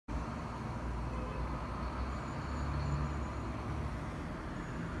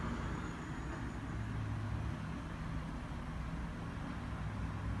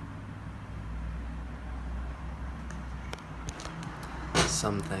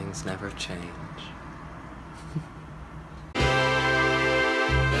some things never change.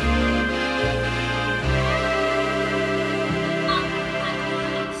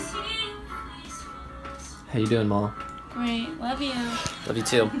 How you doing, Mal? Great, love you. Love you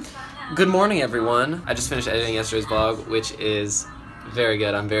too. Good morning, everyone. I just finished editing yesterday's vlog, which is very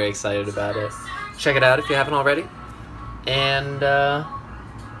good. I'm very excited about it. Check it out if you haven't already. And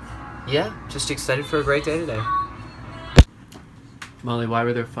yeah, just excited for a great day today. Molly, why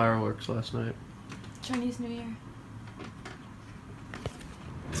were there fireworks last night? Chinese New Year.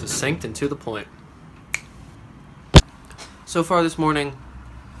 Succinct and to the point. So far this morning,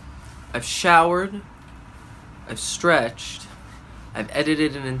 I've showered, I've stretched, I've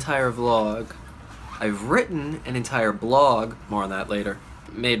edited an entire vlog, I've written an entire blog, more on that later,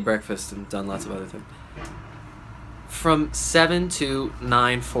 made breakfast and done lots of other things. From 7 to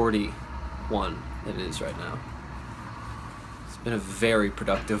 9:41 it is right now. It's been a very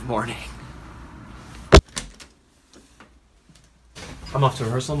productive morning. I'm off to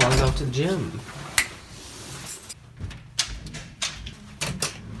rehearsal, Molly's off to the gym.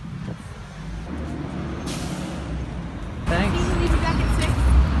 Thanks. Can you be back at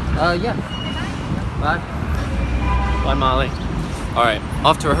 6? Yeah. Bye. Bye, Molly. Alright,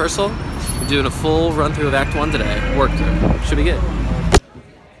 off to rehearsal. We're doing a full run through of Act 1 today. Work through. Should be good.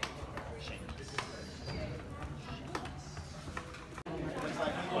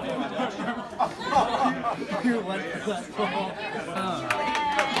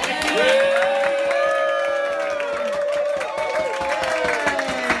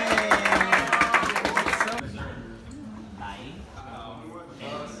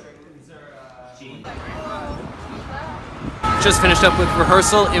 Just finished up with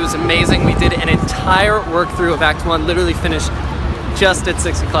rehearsal. It was amazing. We did an entire work through of Act 1, literally finished just at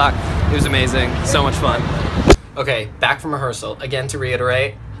 6 o'clock. It was amazing. So much fun. Okay, back from rehearsal. Again, to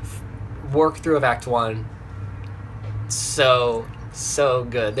reiterate, work through of Act 1. So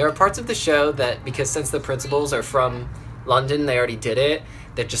good. There are parts of the show that, because since the principals are from London, they already did it,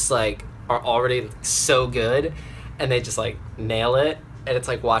 that just like are already so good, and they just like nail it, and it's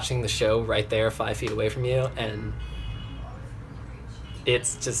like watching the show right there 5 feet away from you, and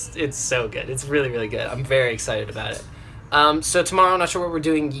it's so good. It's really, really good. I'm very excited about it. So tomorrow, I'm not sure what we're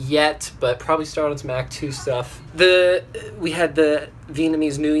doing yet, but probably start on some Act 2 stuff. We had the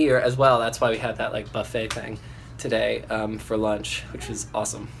Vietnamese New Year as well. That's why we had that like buffet thing today for lunch, which was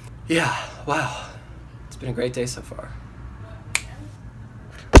awesome. Yeah, wow. It's been a great day so far.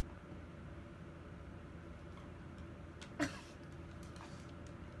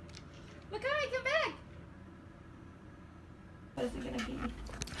 Makai, come back! What is it gonna be?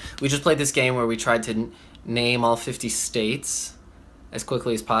 We just played this game where we tried to name all 50 states as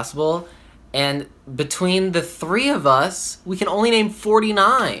quickly as possible, and between the three of us, we can only name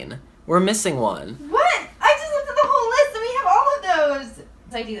 49. We're missing one. What? I just looked at the whole list and we have all of those!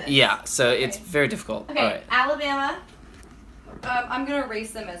 I do this. Yeah, so it's very difficult. Okay, All right. Alabama. I'm gonna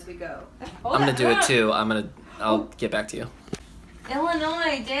erase them as we go. I'm gonna do it too. I'll get back to you.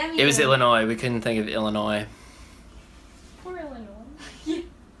 Illinois, damn you. It was Illinois. We couldn't think of Illinois. Poor Illinois.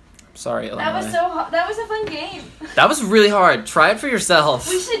 Sorry, Illinois. That was so hard. That was a fun game. That was really hard. Try it for yourself.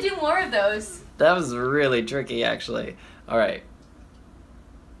 We should do more of those. That was really tricky, actually. All right.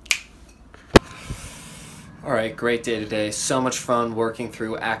 All right, great day today. So much fun working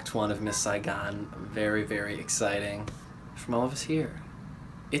through Act 1 of Miss Saigon. Very, very exciting. From all of us here,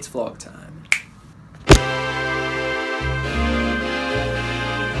 it's vlog time.